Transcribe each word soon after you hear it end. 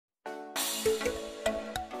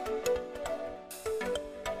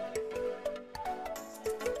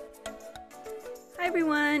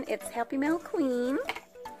It's Happy Mail Queen.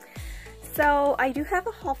 So I do have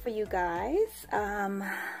a haul for you guys.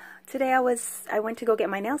 Today I went to go get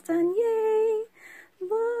my nails done. Yay!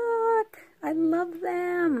 Look, I love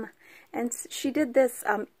them. And she did this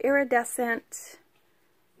iridescent.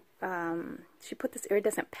 She put this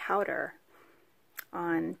iridescent powder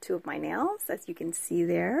on two of my nails, as you can see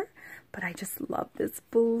there. But I just love this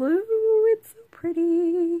blue. It's so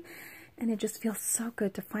pretty. And it just feels so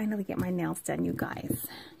good to finally get my nails done, you guys.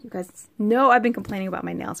 You guys know I've been complaining about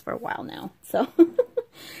my nails for a while now. So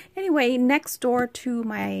anyway, next door to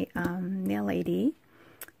my nail lady,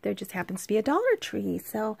 there just happens to be a Dollar Tree.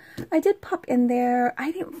 So I did pop in there.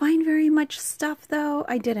 I didn't find very much stuff though.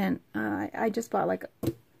 I didn't. I just bought like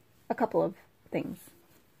a couple of things.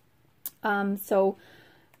 So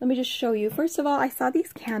let me just show you. First of all, I saw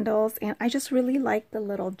these candles and I just really like the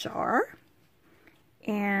little jar.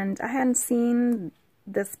 And I hadn't seen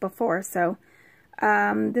this before, so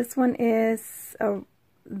this one is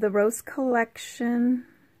the Rose Collection.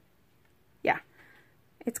 Yeah,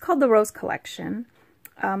 it's called the Rose Collection,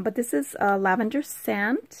 but this is a lavender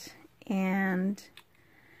scent, and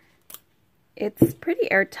it's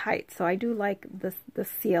pretty airtight, so I do like the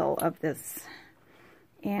seal of this.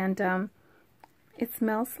 And it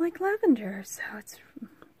smells like lavender, so it's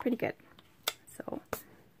pretty good. So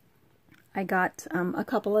I got a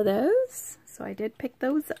couple of those, so I did pick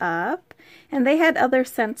those up. And they had other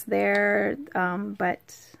scents there,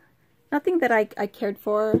 but nothing that I cared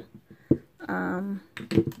for. And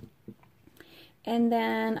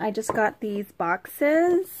then I just got these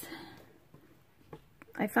boxes.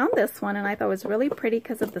 I found this one and I thought it was really pretty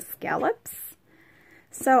because of the scallops.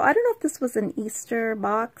 So I don't know if this was an Easter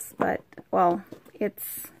box, but, well,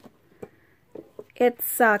 it's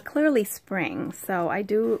clearly spring, so I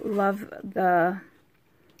do love the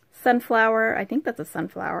sunflower. I think that's a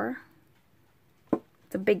sunflower.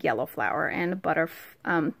 It's a big yellow flower, and the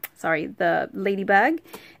ladybug.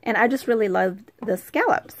 And I just really loved the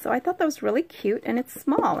scallops, so I thought that was really cute, and it's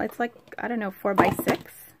small. It's like, I don't know, 4x6,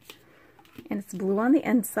 and it's blue on the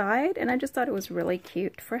inside, and I just thought it was really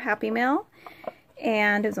cute for Happy Mail,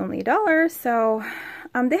 and it was only $1, so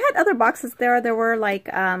they had other boxes there. There were like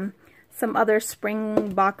some other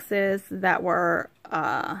spring boxes that were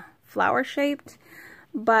flower shaped,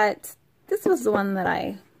 but this was the one that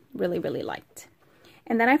I really liked.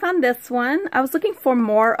 And then I found this one. I was looking for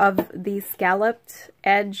more of these scalloped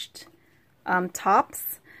edged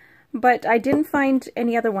tops, but I didn't find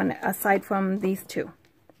any other one aside from these two.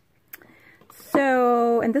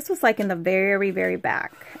 So, and this was like in the very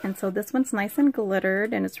back, and so this one's nice and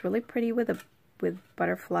glittered, and it's really pretty with a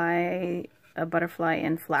butterfly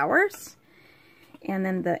and flowers. And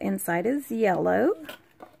then the inside is yellow,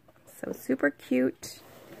 so super cute.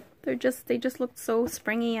 They just look so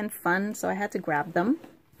springy and fun, so I had to grab them.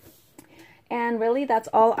 And really, that's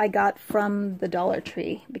all I got from the Dollar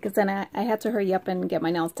Tree, because then I had to hurry up and get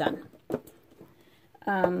my nails done.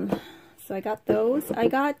 So I got those. I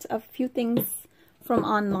got a few things from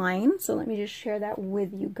online, so let me just share that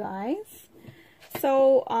with you guys.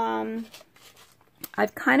 So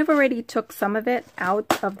I've kind of already took some of it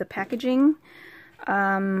out of the packaging.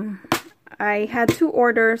 I had 2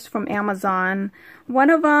 orders from Amazon. One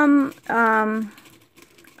of them,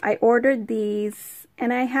 I ordered these,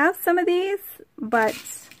 and I have some of these,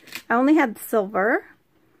 but I only had silver.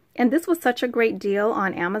 And this was such a great deal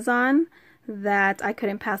on Amazon that I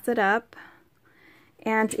couldn't pass it up.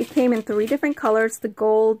 And it came in 3 different colors: the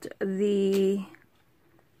gold, the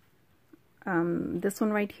this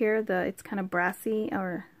one right here, it's kind of brassy,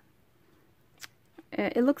 or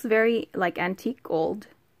it looks very like antique gold,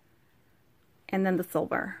 and then the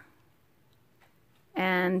silver.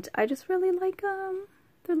 And I just really like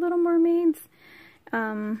the Little Mermaids,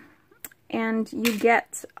 and you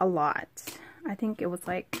get a lot. I think it was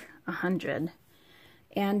like 100.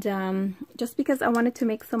 And just because I wanted to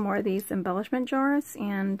make some more of these embellishment jars,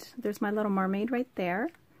 and there's my Little Mermaid right there.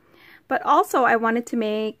 But also I wanted to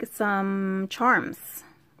make some charms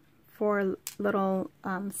for little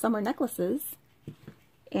summer necklaces.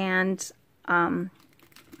 And I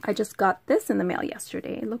just got this in the mail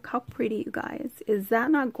yesterday. Look how pretty, you guys. Is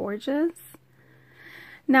that not gorgeous?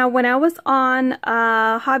 Now, when I was on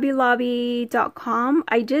hobbylobby.com,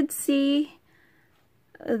 I did see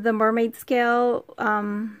the mermaid scale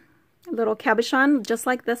little cabochon, just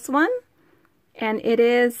like this one. And it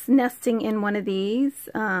is nesting in one of these.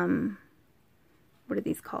 What are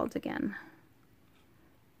these called again?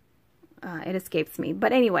 It escapes me.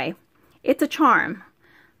 But anyway, it's a charm.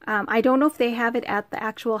 I don't know if they have it at the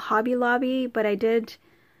actual Hobby Lobby, but I did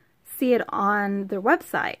see it on their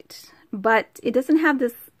website. But it doesn't have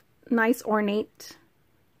this nice ornate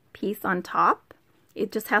piece on top.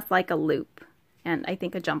 It just has like a loop and I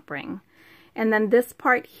think a jump ring. And then this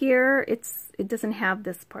part here, it doesn't have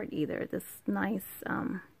this part either. This nice,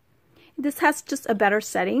 this has just a better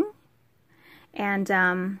setting. And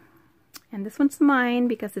this one's mine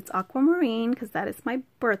because it's aquamarine, because that is my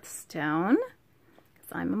birthstone,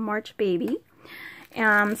 because I'm a March baby.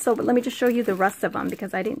 So let me just show you the rest of them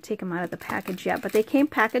because I didn't take them out of the package yet. But they came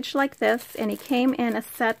packaged like this, and it came in a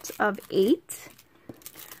set of 8.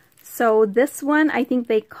 So this one I think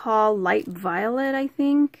they call light violet, I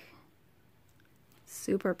think.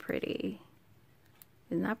 Super pretty.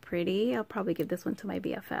 Isn't that pretty? I'll probably give this one to my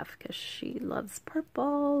BFF because she loves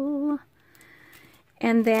purple.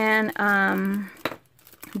 And then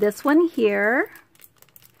this one here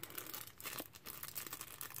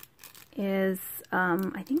is,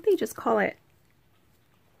 I think they just call it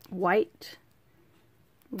white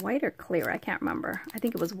or clear. I can't remember. I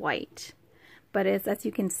think it was white. But it's, as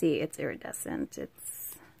you can see, it's iridescent.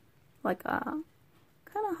 It's like a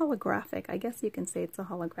kind of holographic. I guess you can say it's a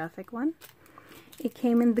holographic one. It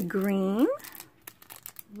came in the green.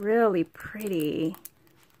 Really pretty,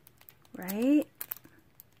 right?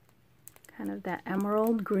 Kind of that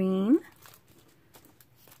emerald green.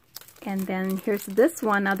 And then here's this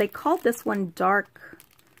one. Now they called this one dark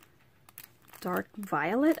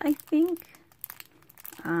violet, I think.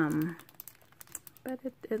 But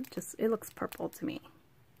it looks purple to me.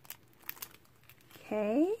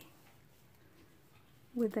 Okay.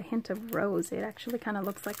 With a hint of rose. It actually kind of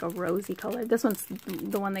looks like a rosy color. This one's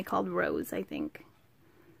the one they called rose, I think.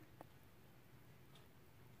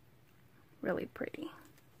 Really pretty.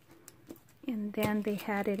 And then they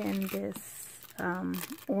had it in this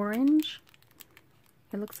orange.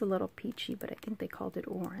 It looks a little peachy, but I think they called it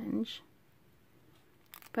orange.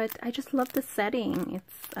 But I just love the setting.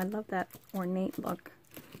 I love that ornate look.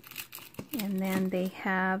 And then they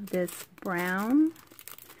have this brown.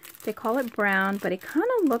 They call it brown, but it kind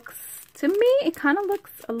of looks, to me, it kind of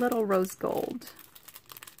looks a little rose gold.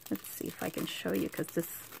 Let's see if I can show you because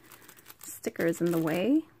this sticker is in the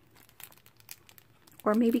way.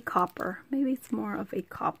 Or maybe copper. Maybe it's more of a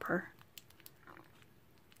copper.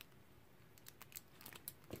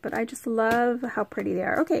 But I just love how pretty they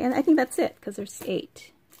are. Okay, and I think that's it because there's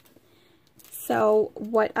 8. So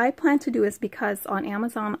what I plan to do is, because on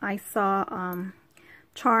Amazon I saw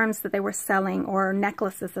charms that they were selling, or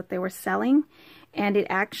necklaces that they were selling, and it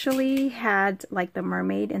actually had like the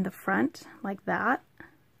mermaid in the front, like that,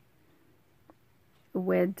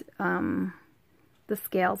 with the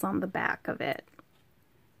scales on the back of it.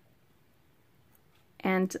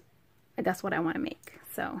 And that's what I want to make.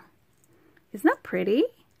 So, isn't that pretty?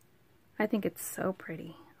 I think it's so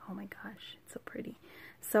pretty. Oh my gosh, it's so pretty.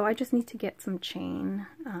 So I just need to get some chain,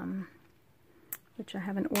 which I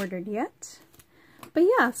haven't ordered yet. But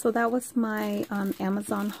yeah, so that was my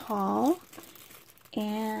Amazon haul.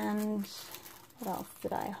 And what else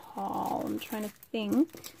did I haul? I'm trying to think.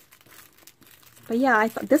 But yeah, I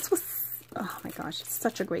thought this was, oh my gosh, it's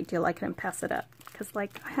such a great deal. I couldn't pass it up. Because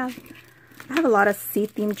like I have a lot of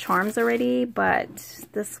sea-themed charms already, but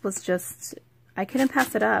this was just, I couldn't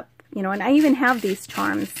pass it up. You know, and I even have these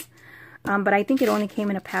charms. But I think it only came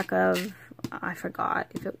in a pack of, I forgot.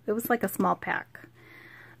 It was like a small pack.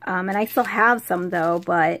 And I still have some though,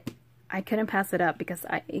 but I couldn't pass it up because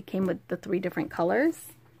it came with the 3 different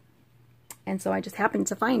colors. And so I just happened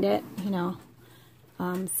to find it, you know.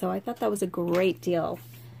 So I thought that was a great deal.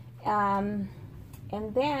 And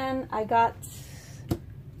then I got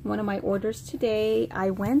one of my orders today.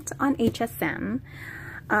 I went on HSN.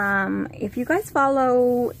 If you guys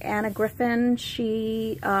follow Anna Griffin,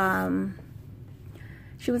 she was on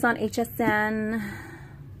HSN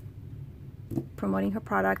promoting her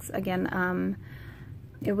products again.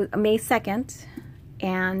 It was May 2nd,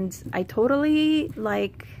 and I totally,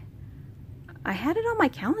 like, I had it on my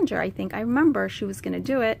calendar. I think I remember she was gonna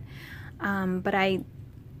do it, but I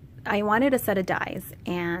wanted a set of dies,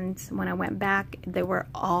 and when I went back, they were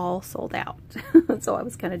all sold out. So I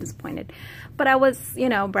was kind of disappointed. But I was, you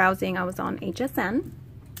know, browsing. I was on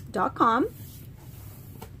hsn.com,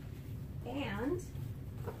 and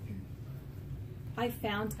I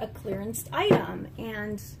found a clearance item,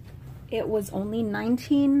 and it was only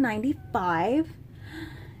 $19.95,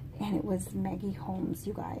 and it was Maggie Holmes,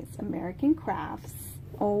 you guys, American Crafts.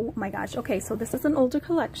 Oh my gosh. Okay, so this is an older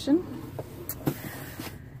collection.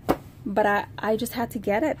 But I just had to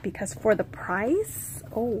get it because for the price,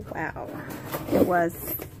 oh wow, it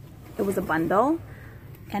was a bundle,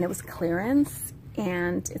 and it was clearance,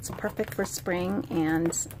 and it's perfect for spring,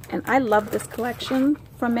 and I love this collection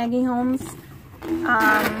from Maggie Holmes.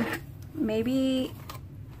 Maybe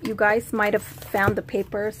you guys might have found the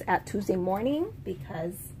papers at Tuesday morning,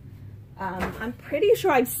 because I'm pretty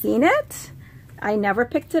sure I've seen it. I never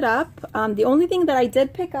picked it up. The only thing that I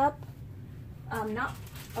did pick up,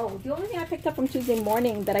 the only thing I picked up from Tuesday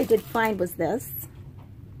morning that I did find was this.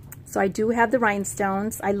 So I do have the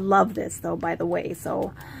rhinestones. I love this though, by the way.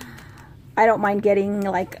 So I don't mind getting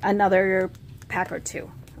like another pack or two.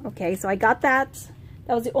 Okay, so I got that.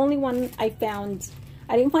 That was the only one I found.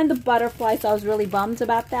 I didn't find the butterfly, so I was really bummed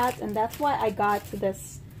about that. And that's why I got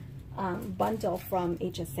this bundle from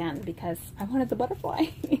HSN, because I wanted the butterfly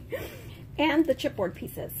and the chipboard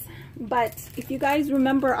pieces. But if you guys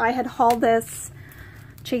remember, I had hauled this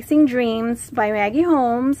Chasing Dreams by Maggie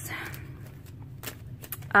Holmes.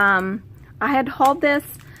 I had hauled this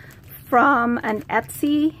from an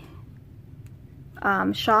Etsy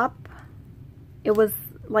shop. It was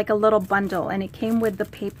like a little bundle, and it came with the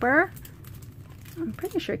paper. I'm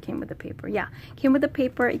pretty sure it came with the paper. Yeah, it came with the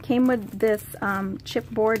paper. It came with this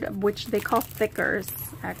chipboard, which they call thickers,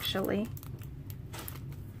 actually.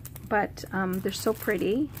 But they're so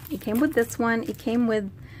pretty. It came with this one. It came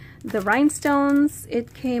with the rhinestones.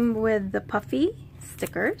 It came with the puffy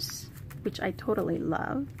stickers, which I totally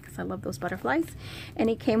love, because I love those butterflies. And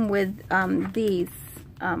it came with these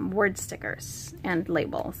word stickers and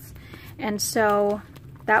labels. And so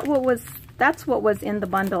that's what was in the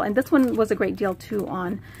bundle. And this one was a great deal too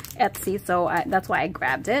on Etsy, so that's why I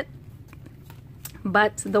grabbed it.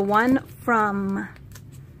 But the one from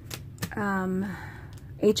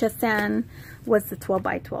HSN was the 12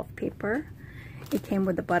 by 12 paper. It came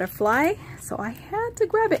with the butterfly, so I had to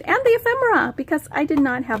grab it. And the ephemera, because I did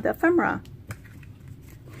not have the ephemera.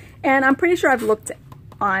 And I'm pretty sure I've looked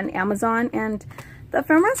on Amazon, and the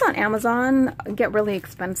ephemeras on Amazon get really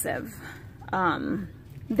expensive.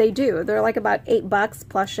 They do. They're like about $8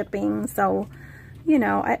 plus shipping. So, you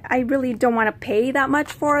know, I really don't want to pay that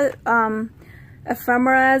much for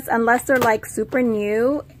ephemeras unless they're like super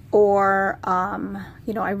new, or,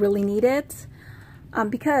 you know, I really need it.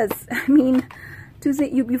 Because, I mean, Tuesday,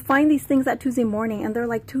 you find these things at Tuesday morning and they're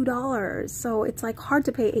like $2. So it's like hard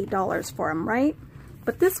to pay $8 for them, right?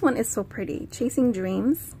 But this one is so pretty. Chasing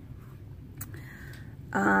Dreams.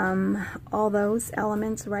 All those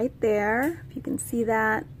elements right there, if you can see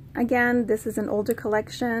that. Again, this is an older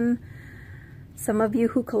collection. Some of you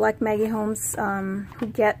who collect Maggie Holmes,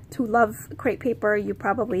 who love crepe paper, you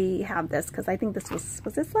probably have this, because I think this was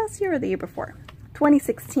this last year or the year before?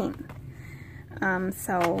 2016.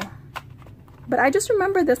 But I just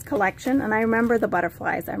remember this collection, and I remember the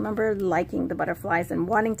butterflies. I remember liking the butterflies and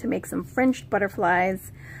wanting to make some fringed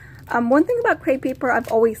butterflies. One thing about crepe paper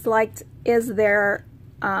I've always liked is their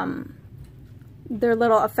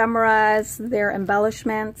little ephemeras, their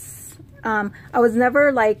embellishments. I was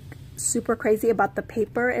never like super crazy about the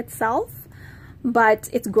paper itself, but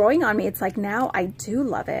it's growing on me. It's like now I do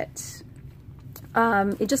love it.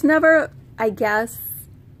 It just never, I guess,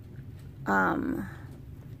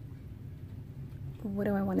 what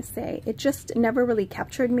do I want to say? It just never really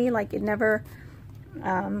captured me. Like it never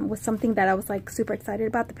was something that I was like super excited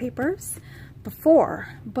about the papers before,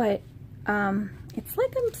 but it's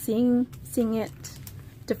like I'm seeing it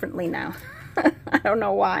differently now. I don't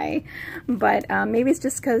know why, but maybe it's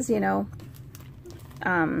just because, you know,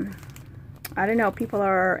 I don't know, people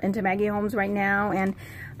are into Maggie Holmes right now, and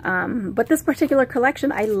but this particular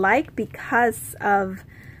collection I like because of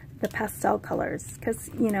the pastel colors,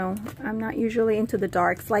 because, you know, I'm not usually into the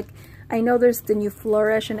darks. Like, I know there's the new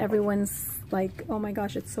Flourish, and everyone's like, oh my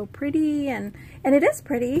gosh, it's so pretty, and it is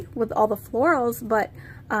pretty with all the florals, but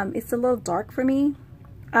it's a little dark for me.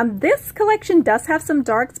 This collection does have some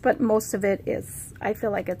darks, but most of it is, I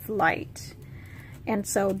feel like it's light. And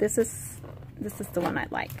so this is the one I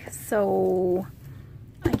like. So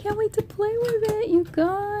I can't wait to play with it, you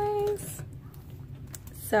guys.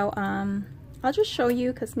 So I'll just show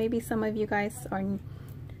you, because maybe some of you guys are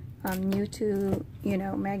new to, you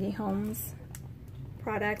know, Maggie Holmes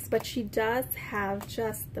products, but she does have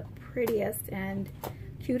just the prettiest and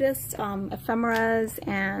cutest ephemeras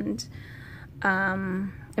and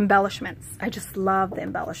embellishments. I just love the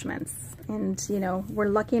embellishments, and you know, we're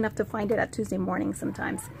lucky enough to find it at Tuesday morning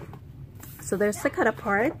sometimes. So there's the cut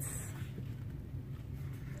aparts.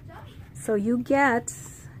 So you get,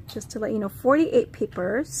 just to let you know, 48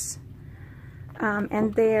 papers,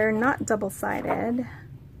 and they're not double-sided.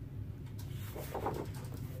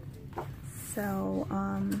 So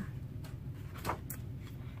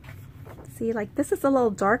see, like, this is a little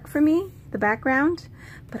dark for me, the background,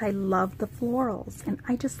 but I love the florals, and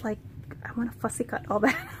I just like, I want to fussy cut all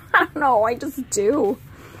that. I don't know, I just do.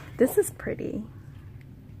 This is pretty.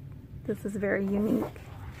 This is very unique.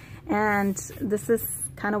 And this is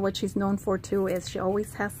kind of what she's known for too, is she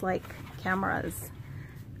always has like cameras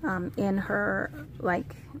in her,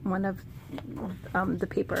 like one of the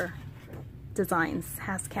paper designs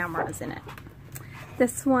has cameras in it.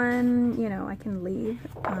 This one, you know, I can leave,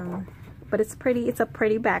 but it's pretty. It's a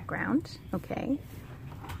pretty background. Okay,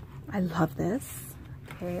 I love this.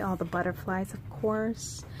 Okay, all the butterflies, of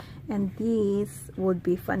course, and these would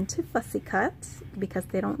be fun to fussy cut because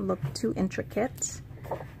they don't look too intricate.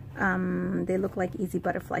 They look like easy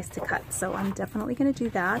butterflies to cut, so I'm definitely going to do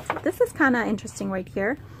that. This is kind of interesting right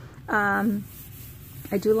here.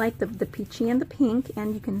 I do like the peachy and the pink,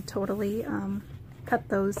 and you can totally cut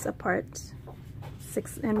those apart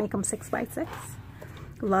and make them 6 by 6.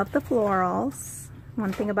 Love the florals.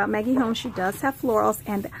 One thing about Maggie Holmes, she does have florals,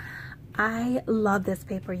 and I love this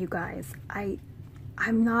paper, you guys.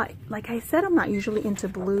 I'm not, like I said, I'm not usually into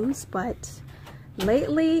blues, but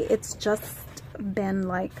lately it's just been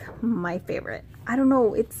like my favorite. I don't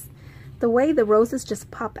know, it's the way the roses just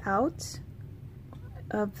pop out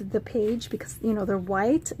of the page, because you know they're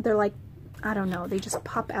white. They're like, I don't know, they just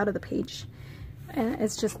pop out of the page, and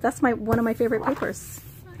it's just, that's one of my favorite papers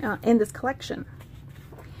in this collection.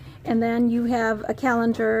 And then you have a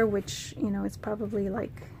calendar, which, you know, it's probably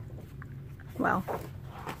like, well,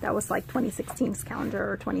 that was like 2016's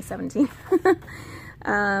calendar or 2017.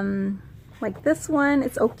 Like this one,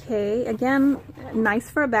 it's okay. Again, nice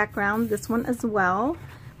for a background. This one as well,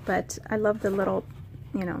 but I love the little,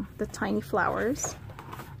 you know, the tiny flowers.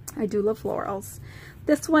 I do love florals.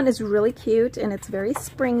 This one is really cute, and it's very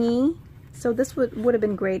springy. So this would have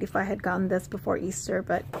been great if I had gotten this before Easter,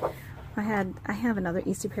 but I have another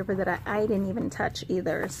Easter paper that I didn't even touch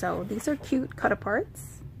either. So these are cute cut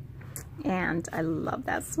aparts, and I love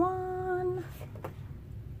that swan.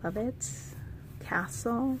 Love it.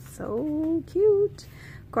 Castle, so cute.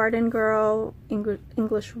 Garden Girl,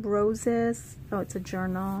 English Roses. Oh, it's a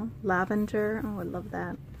journal. Lavender. Oh, I love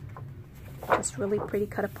that. Just really pretty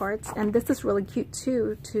cut aparts. And this is really cute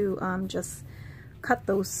too, to just cut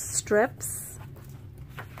those strips.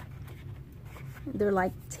 They're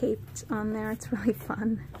like taped on there. It's really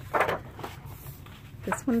fun.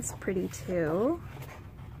 This one's pretty too.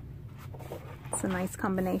 It's a nice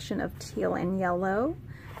combination of teal and yellow.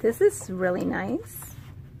 This is really nice.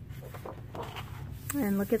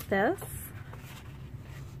 And look at this.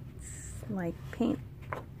 It's like paint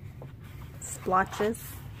splotches.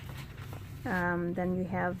 Then you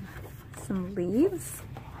have some leaves.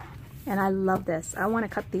 And I love this. I want to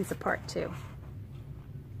cut these apart too.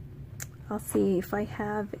 I'll see if I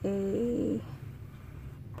have a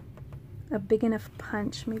big enough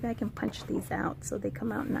punch. Maybe I can punch these out so they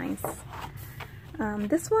come out nice.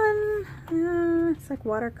 This one, it's like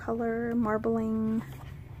watercolor, marbling,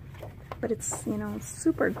 but it's, you know,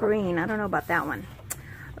 super green. I don't know about that one.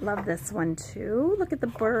 Love this one too. Look at the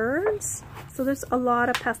birds. So there's a lot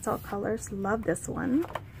of pastel colors. Love this one.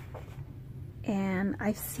 And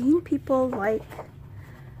I've seen people like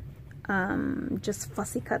just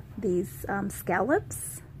fussy cut these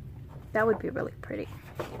scallops. That would be really pretty.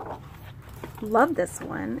 Love this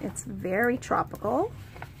one. It's very tropical.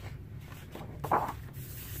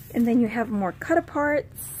 And then you have more cut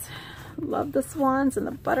aparts. Love the swans and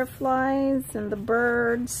the butterflies and the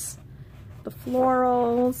birds, the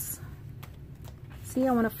florals. See,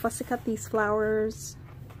 I want to fussy cut these flowers.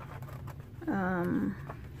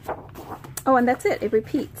 Oh, and that's it. It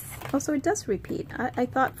repeats. Oh, so it does repeat. I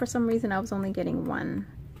thought for some reason I was only getting one.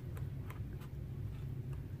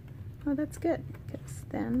 Oh, that's good. Because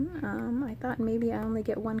then I thought maybe I only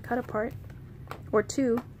get one cut apart or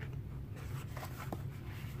two.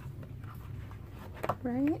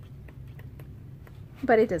 Right?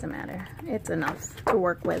 But it doesn't matter. It's enough to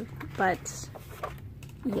work with. But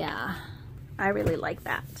yeah, I really like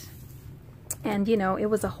that. And you know, it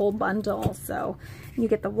was a whole bundle. So you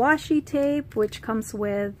get the washi tape, which comes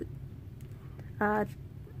with oh,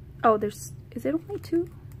 is it only 2?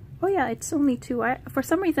 Oh yeah, it's only 2. For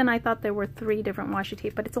some reason I thought there were 3 different washi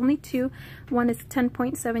tape, but it's only 2. One is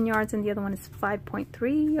 10.7 yards and the other one is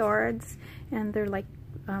 5.3 yards, and they're like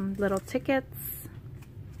little tickets.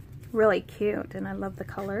 Really cute, and I love the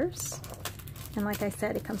colors. And like I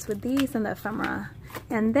said, it comes with these and the ephemera.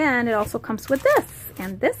 And then it also comes with this,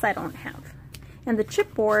 and this I don't have. And the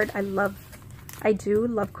chipboard, I do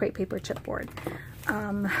love crepe paper chipboard.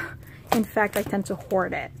 In fact, I tend to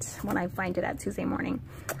hoard it when I find it at Tuesday morning.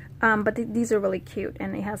 But these are really cute,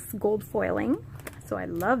 and it has gold foiling, so I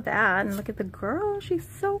love that. And look at the girl, she's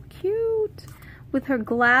so cute with her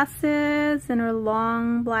glasses and her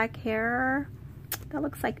long black hair. That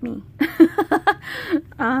looks like me.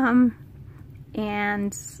 And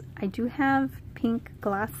I do have pink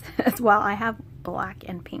glasses. Well, I have black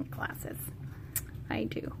and pink glasses. I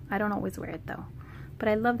do. I don't always wear it though. But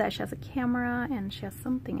I love that she has a camera and she has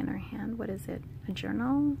something in her hand. What is it? A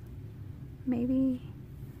journal? Maybe?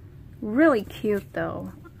 Really cute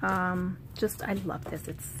though. Just, I love this.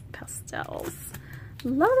 It's pastels.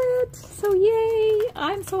 Love it. So yay.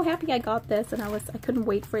 I'm so happy I got this, and I couldn't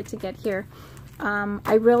wait for it to get here.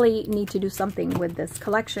 I really need to do something with this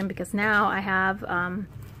collection because now I have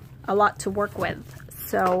a lot to work with.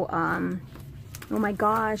 So, oh my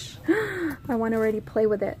gosh, I want to already play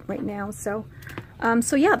with it right now. So,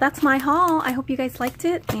 so yeah, that's my haul. I hope you guys liked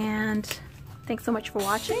it, and thanks so much for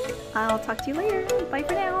watching. I'll talk to you later. Bye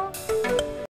for now.